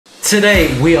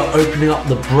Today we are opening up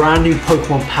the brand new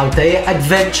Pokemon Paldean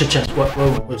adventure chest.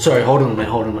 Whoa, sorry, hold on a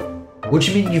minute. What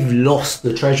do you mean you've lost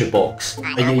the treasure box?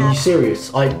 Are you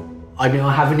serious? I mean,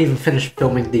 I haven't even finished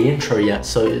filming the intro yet,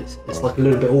 so it's like a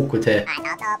little bit awkward here.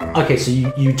 Okay, so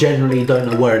you generally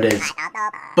don't know where it is,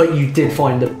 but you did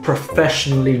find the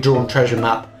professionally drawn treasure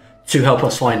map to help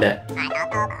us find it.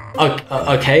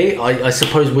 Okay, I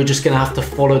suppose we're just gonna have to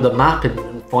follow the map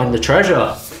and find the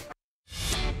treasure.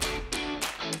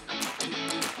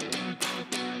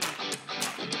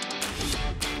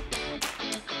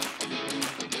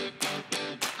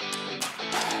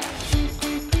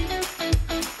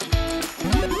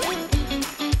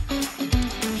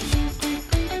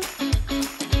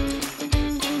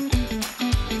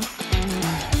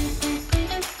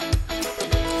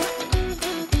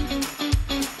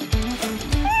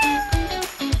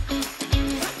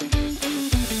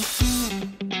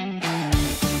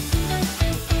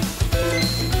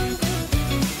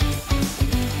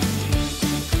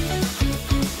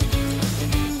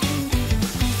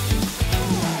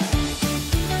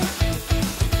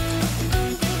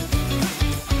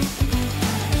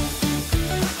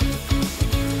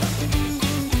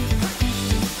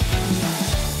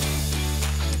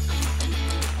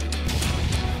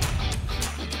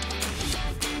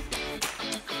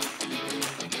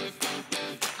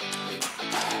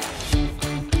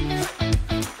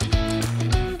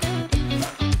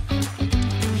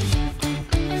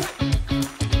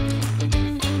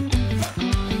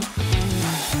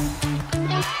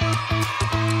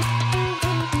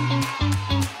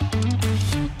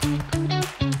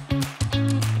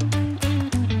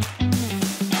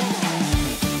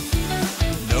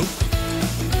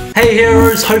 Hey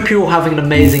heroes, hope you're all having an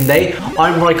amazing day.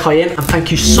 I'm Rykaiyin and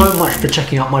thank you so much for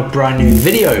checking out my brand new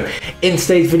video. In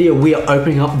today's video we are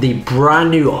opening up the brand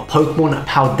new Pokemon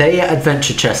Paldean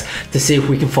adventure chest to see if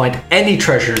we can find any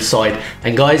treasure inside.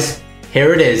 And guys,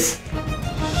 here it is.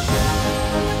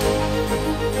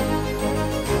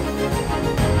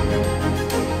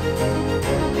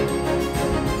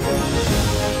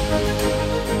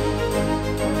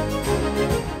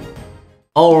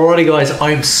 Alrighty guys,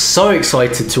 I'm so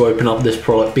excited to open up this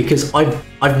product because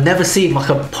I've never seen like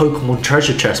a Pokemon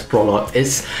treasure chest product.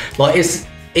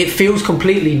 It feels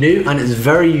completely new and it's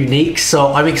very unique,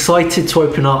 so I'm excited to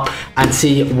open up and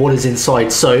see what is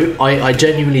inside. So I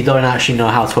genuinely don't actually know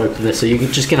how to open this, so you're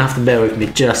just gonna have to bear with me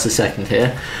just a second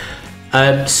here.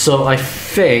 So I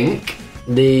think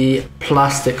the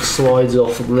plastic slides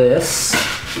off this,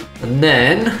 and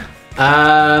then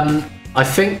I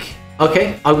think,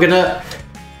 okay, I'm gonna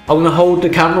hold the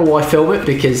camera while I film it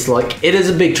because like it is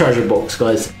a big treasure box,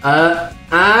 guys.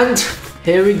 And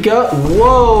here we go.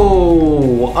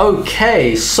 Whoa.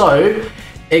 Okay, so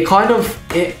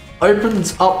it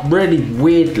opens up really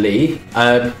weirdly,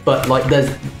 but like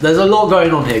there's a lot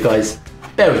going on here, guys.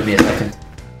 Bear with me a second.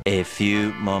 A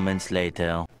few moments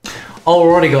later.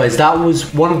 Alrighty guys, that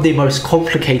was one of the most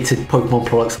complicated Pokemon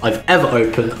products I've ever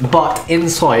opened, but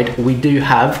inside we do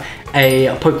have a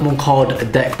Pokemon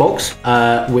card deck box,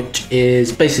 which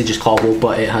is basically just cardboard,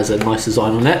 but it has a nice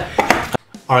design on it.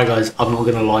 Alright guys, I'm not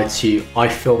gonna lie to you, I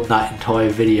filmed that entire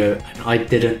video and I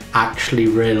didn't actually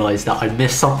realise that I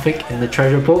missed something in the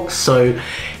treasure box. So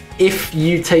if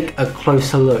you take a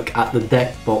closer look at the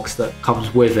deck box that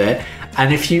comes with it,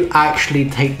 and if you actually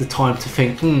take the time to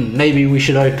think, maybe we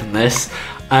should open this,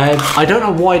 I don't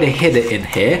know why they hid it in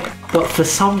here, but for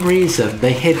some reason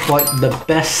they hid like the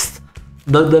best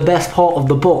part of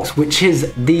the box, which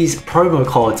is these promo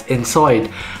cards inside.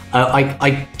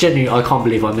 I genuinely can't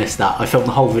believe I missed that. I filmed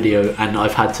the whole video and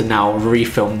I've had to now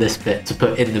refilm this bit to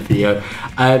put in the video.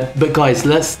 But guys,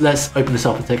 let's open this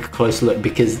up and take a closer look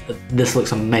because this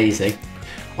looks amazing.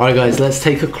 Alright guys, let's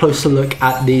take a closer look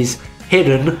at these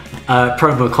hidden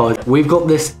promo card. We've got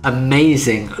this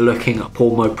amazing looking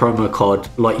Palmo promo card.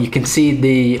 Like you can see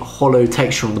the hollow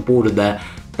texture on the border there.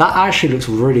 That actually looks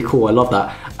really cool. I love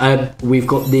that. We've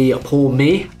got the Poor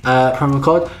Me promo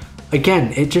card.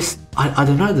 Again, it just, I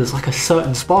don't know, there's like a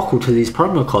certain sparkle to these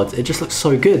promo cards. It just looks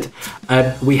so good.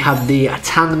 We have the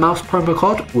Mouse promo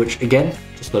card, which again,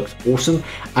 just looks awesome.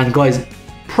 And guys,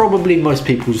 probably most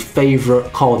people's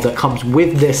favorite card that comes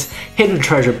with this hidden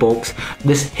treasure box,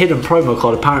 this hidden promo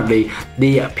card apparently,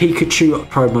 the Pikachu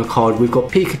promo card. We've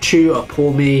got Pikachu,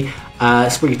 Poor Me,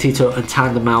 Sprigatito and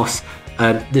Tandemaus.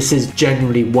 This is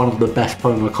genuinely one of the best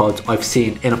promo cards I've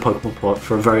seen in a Pokemon product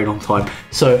for a very long time.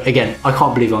 So again, I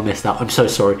can't believe I missed that. I'm so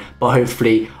sorry, but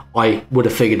hopefully I would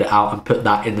have figured it out and put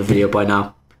that in the video by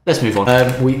now. Let's move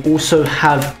on. We also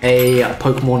have a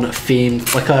Pokemon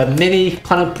themed, like a mini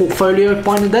kind of portfolio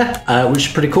binder there, which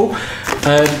is pretty cool.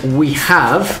 We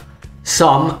have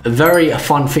some very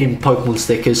fun themed Pokemon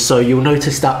stickers. So you'll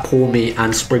notice that Paldean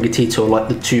and Sprigatito are like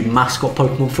the two mascot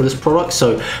Pokemon for this product,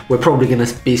 so we're probably going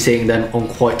to be seeing them on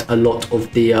quite a lot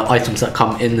of the items that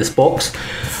come in this box.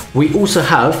 We also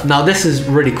have, now this is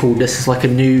really cool, this is like a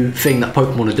new thing that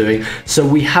Pokemon are doing. So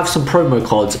we have some promo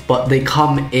cards, but they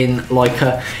come in like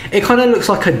a, it kind of looks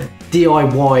like a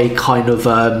DIY kind of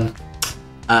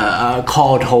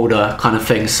card holder kind of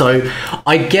thing. So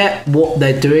I get what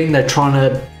they're doing. They're trying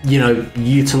to, you know,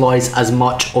 utilize as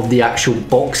much of the actual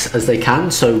box as they can.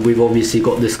 So we've obviously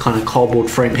got this kind of cardboard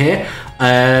frame here,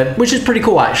 which is pretty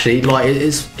cool actually. Like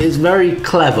it's very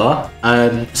clever.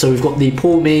 So we've got the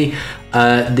Paldean,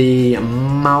 the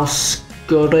Masquerade,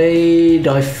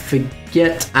 I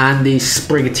forget, and the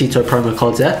Sprigatito promo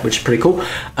cards there, which is pretty cool.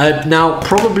 Now,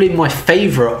 probably my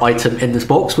favorite item in this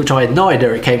box, which I had no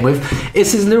idea it came with,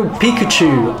 is this little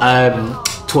Pikachu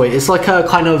toy. It's like a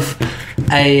kind of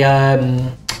a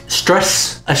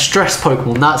stress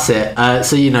Pokemon, that's it.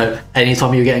 So, you know,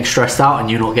 anytime you're getting stressed out and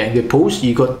you're not getting good pulls,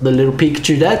 you got the little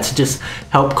Pikachu there to just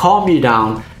help calm you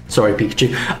down. Sorry,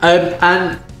 Pikachu.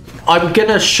 And I'm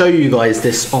gonna show you guys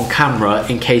this on camera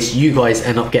in case you guys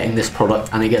end up getting this product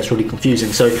and it gets really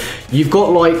confusing. So you've got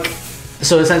like,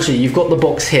 so essentially you've got the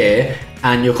box here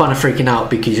and you're kind of freaking out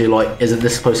because you're like, isn't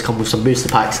this supposed to come with some booster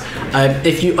packs?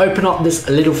 If you open up this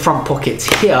little front pockets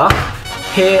here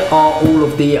are all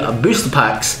of the booster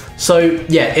packs. So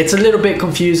yeah, it's a little bit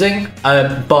confusing,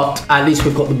 but at least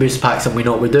we've got the booster packs and we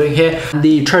know what we're doing here.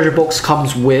 The treasure box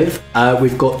comes with,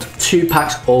 we've got 2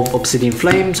 packs of Obsidian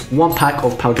Flames, 1 pack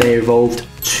of Paldean Evolved,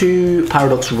 2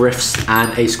 Paradox Rifts,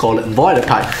 and a Scarlet and Violet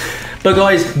pack. But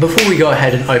guys, before we go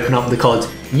ahead and open up the cards,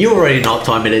 you already know what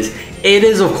time it is. It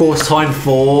is, of course, time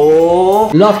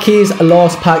for Lucky's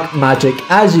Last Pack Magic.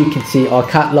 As you can see, our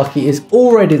cat Lucky is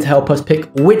all ready to help us pick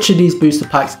which of these booster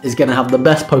packs is going to have the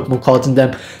best Pokemon cards in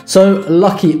them. So,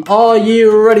 Lucky, are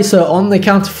you ready, sir? On the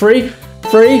count of 3,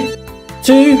 3,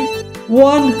 2,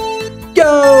 1,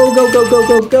 go, go, go, go,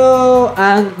 go, go.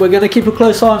 And we're going to keep a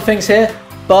close eye on things here,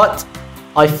 but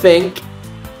I think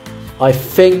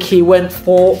he went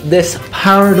for this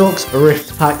Paradox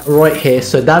Rift pack right here.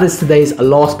 So that is today's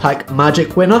Last Pack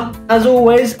Magic winner. As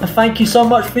always, thank you so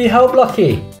much for your help,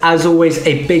 Lucky. As always,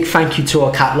 a big thank you to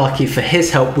our cat Lucky for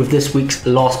his help with this week's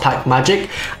Last Pack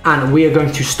Magic. And we are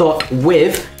going to start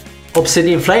with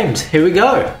Obsidian Flames. Here we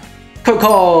go. Code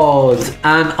cards,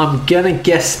 and I'm gonna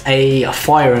guess a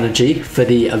fire energy for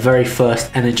the very first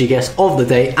energy guess of the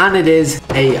day, and it is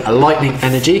a lightning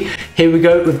energy. Here we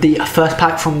go with the first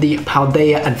pack from the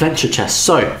Paldean adventure chest.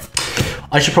 So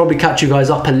I should probably catch you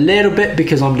guys up a little bit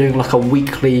because I'm doing like a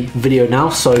weekly video now,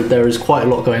 so there is quite a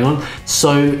lot going on.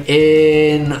 So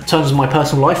in terms of my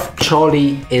personal life,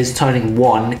 Charlie is turning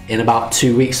 1 in about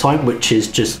 2 weeks time, which is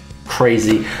just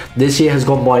crazy. This year has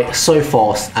gone by so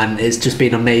fast and it's just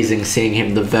been amazing seeing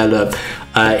him develop.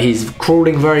 He's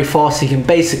crawling very fast. He can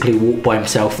basically walk by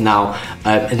himself now,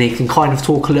 and he can kind of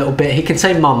talk a little bit. He can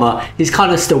say mama. He's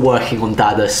kind of still working on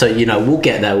dada, so you know, we'll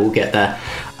get there, we'll get there.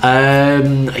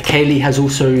 Kaylee has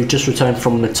also just returned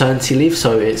from maternity leave,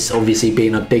 so it's obviously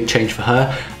been a big change for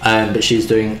her, but she's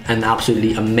doing an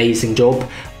absolutely amazing job.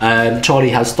 Charlie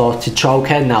has started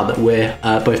childcare now that we're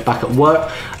both back at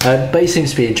work, but he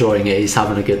seems to be enjoying it. He's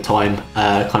having a good time,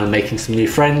 kind of making some new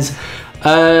friends.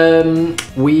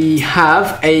 We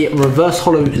have a reverse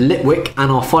holo Litwick,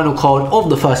 and our final card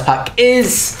of the first pack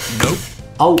is... Nope.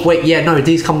 Oh wait, yeah, no,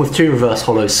 these come with 2 reverse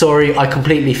holos. Sorry, I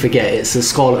completely forget. It's a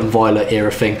Scarlet and Violet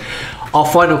era thing. Our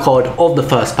final card of the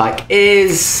first pack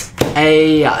is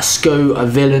a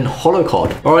Villain holo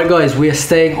card. Alright guys, we are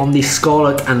staying on the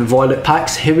Scarlet and Violet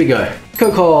packs. Here we go.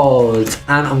 Code cards,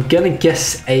 and I'm gonna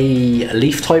guess a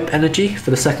Leaf type energy for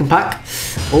the second pack.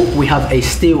 Oh, we have a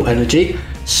Steel energy.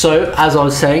 So, as I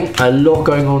was saying, a lot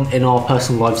going on in our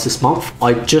personal lives this month.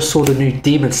 I just saw the new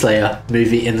Demon Slayer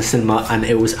movie in the cinema and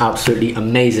it was absolutely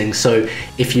amazing. So,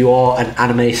 if you are an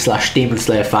anime / Demon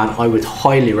Slayer fan, I would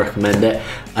highly recommend it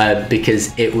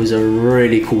because it was a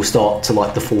really cool start to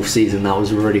like the 4th season. That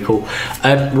was really cool.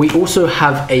 We also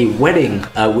have a wedding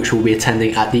which we'll be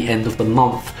attending at the end of the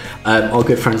month. Our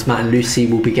good friends Matt and Lucy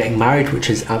will be getting married, which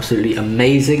is absolutely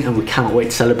amazing and we cannot wait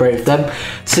to celebrate with them.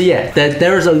 So yeah,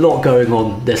 there is a lot going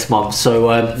on this month, so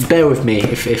bear with me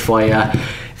if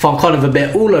I'm kind of a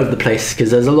bit all over the place because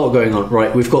there's a lot going on.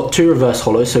 Right, we've got 2 reverse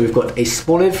holos, so we've got a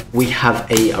Smoliv, we have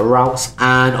a Routes,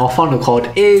 and our final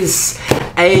card is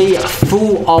a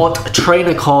full art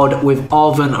trainer card with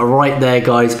Arven right there,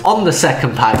 guys, on the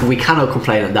second pack. We cannot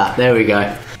complain at that. There we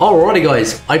go. Alrighty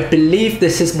guys, I believe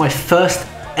this is my first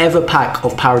ever pack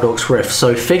of Paradox Rift.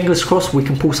 So fingers crossed we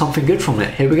can pull something good from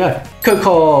it. Here we go. Code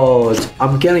card.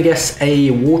 I'm gonna guess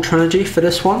a water energy for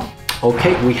this one.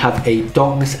 Okay, we have a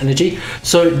darkness energy.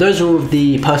 So those are all of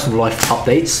the personal life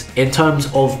updates. In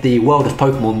terms of the world of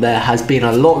Pokemon, there has been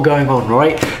a lot going on,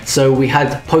 right? So we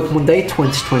had Pokemon Day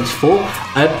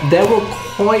 2024. There were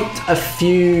quite a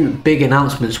few big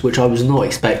announcements which I was not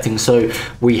expecting. So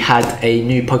we had a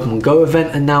new Pokemon Go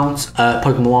event announced.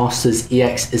 Pokemon Masters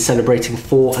EX is celebrating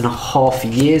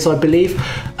 4.5 years, I believe.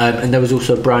 And there was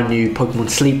also a brand new Pokemon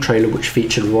Sleep trailer which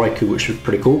featured Raikou, which was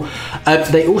pretty cool.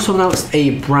 They also announced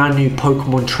a brand new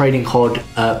Pokemon trading card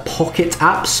pocket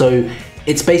app. So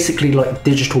it's basically like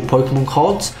digital Pokemon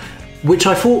cards, which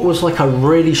I thought was like a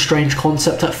really strange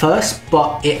concept at first,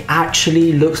 but it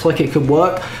actually looks like it could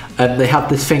work. They have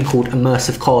this thing called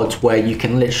immersive cards where you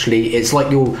can literally, it's like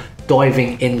you're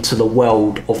diving into the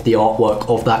world of the artwork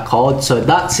of that card. So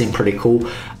that seemed pretty cool.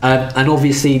 And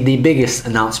obviously the biggest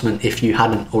announcement, if you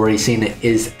hadn't already seen it,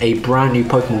 is a brand new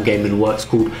Pokemon game in the works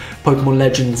called Pokemon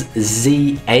Legends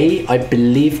ZA. I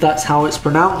believe that's how it's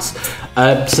pronounced.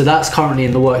 So that's currently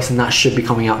in the works and that should be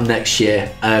coming out next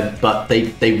year. But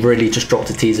they really just dropped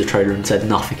a teaser trailer and said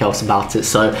nothing else about it.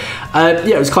 So yeah,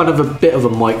 it was kind of a bit of a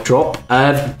mic drop.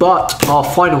 But our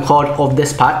final card of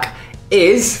this pack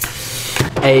is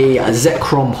a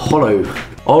Zekrom Holo.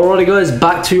 Alrighty guys,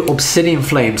 back to Obsidian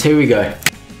Flames. Here we go.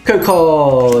 Code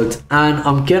card, and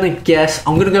I'm gonna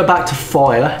go back to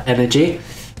Fire Energy.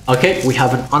 Okay, we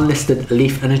have an unlisted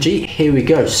Leaf Energy. Here we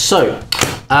go. So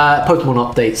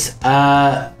Pokemon updates.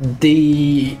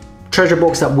 The treasure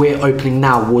box that we're opening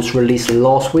now was released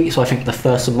last week, so I think the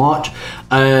 1st of March.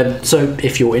 So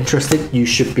if you're interested, you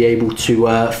should be able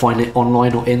to find it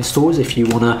online or in stores if you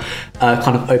want to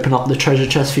kind of open up the treasure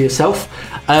chest for yourself.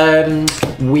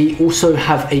 We also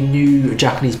have a new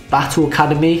Japanese Battle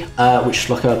Academy, which is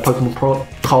like a Pokemon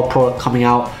card product coming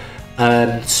out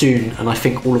soon, and I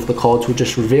think all of the cards were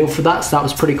just revealed for that, so that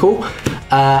was pretty cool.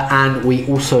 And we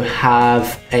also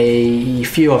have a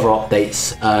few other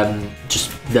updates.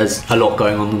 There's a lot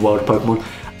going on in the world of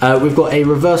Pokemon. We've got a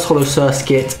Reverse Holo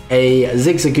Surskit, a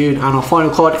Zigzagoon, and our final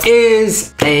card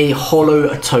is a Holo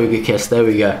Togekiss. There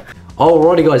we go.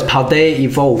 Alrighty guys, Paldean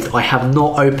Evolved. I have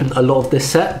not opened a lot of this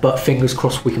set, but fingers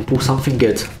crossed we can pull something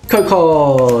good. Code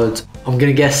card. I'm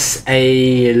gonna guess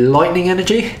a Lightning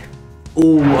Energy.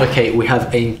 Oh, okay, we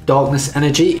have a Darkness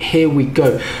Energy. Here we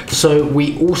go. So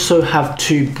we also have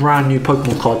two brand new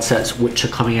Pokemon card sets which are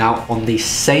coming out on the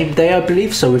same day, I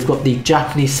believe. So we've got the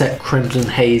Japanese set Crimson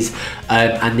Haze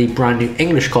and the brand new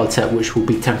English card set which will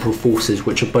be Temporal Forces,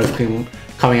 which are both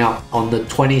coming out on the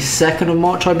 22nd of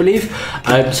March, I believe.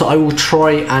 So I will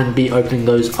try and be opening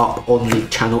those up on the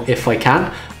channel if I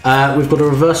can. We've got a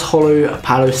Reverse Holo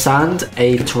Palo Sand,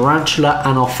 a Tarantula,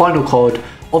 and our final card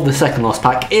of the second last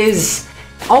pack is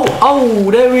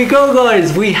oh, there we go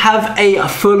guys, we have a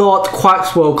full art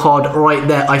Quaxwell card right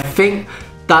there. I think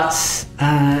that's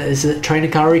is it Trainer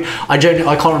Gallery? I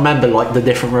can't remember like the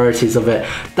different rarities of it.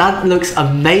 That looks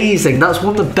amazing. That's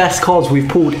one of the best cards we've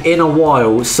pulled in a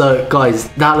while. So guys,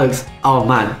 that looks, oh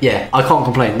man, yeah, I can't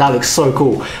complain. That looks so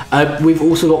cool. We've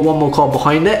also got one more card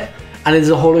behind it, and it's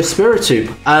a Holo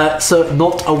Spiritomb. So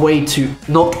not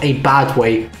a bad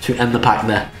way to end the pack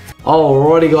there.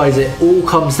 Alrighty guys, it all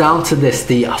comes down to this,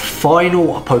 the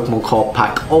final Pokemon card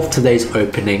pack of today's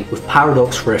opening with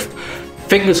Paradox Rift.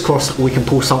 Fingers crossed we can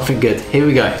pull something good. Here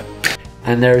we go.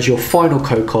 And there is your final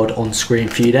code card on screen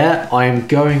for you there. I am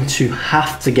going to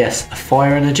have to guess a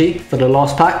Fire Energy for the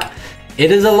last pack. It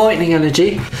is a Lightning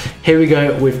Energy. Here we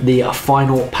go with the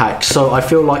final pack. So I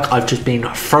feel like I've just been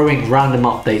throwing random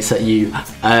updates at you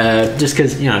just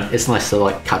because, you know, it's nice to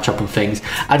like catch up on things.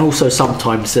 And also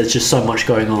sometimes there's just so much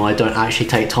going on I don't actually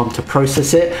take time to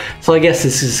process it. So I guess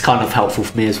this is kind of helpful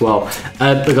for me as well.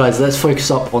 But guys, let's focus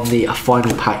up on the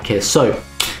final pack here. So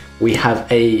we have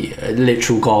a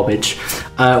literal garbage.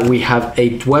 We have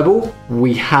a Dwebble.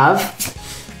 We have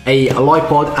a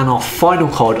Lipod, and our final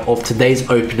card of today's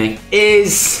opening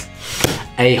is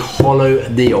a Holo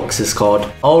Deoxys card.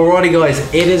 Alrighty guys,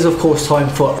 it is of course time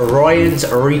for Ryan's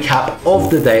recap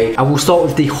of the day, and we'll start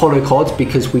with the Holo cards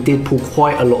because we did pull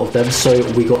quite a lot of them. So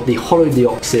we got the Holo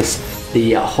Deoxys,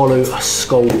 the Holo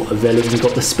Skull Villain, we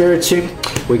got the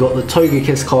Spiritomb, we got the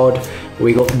Togekiss card,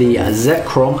 we got the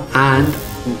Zekrom,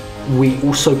 and we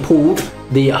also pulled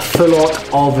the full art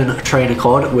Arvin trainer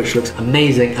card, which looks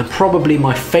amazing, and probably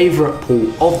my favorite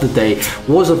pull of the day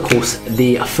was of course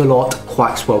the full art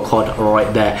Quaxwell card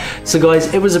right there. So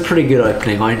guys, it was a pretty good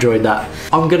opening. I enjoyed that.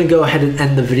 I'm gonna go ahead and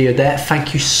end the video there.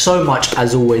 Thank you so much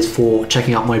as always for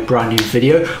checking out my brand new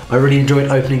video. I really enjoyed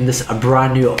opening this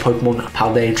brand new Pokemon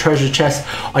Paldean treasure chest.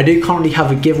 I do currently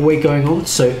have a giveaway going on,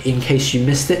 so in case you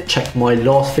missed it, check my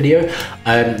last video.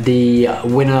 The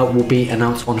winner will be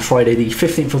announced on Friday the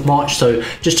 15th of March, so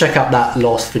just check out that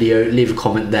last video, leave a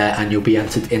comment there and you'll be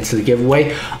entered into the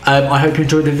giveaway. I hope you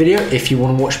enjoyed the video. If you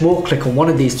want to watch more, click on one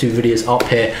of these two videos up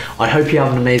here. I hope you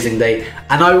have an amazing day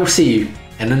and I will see you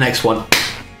in the next one.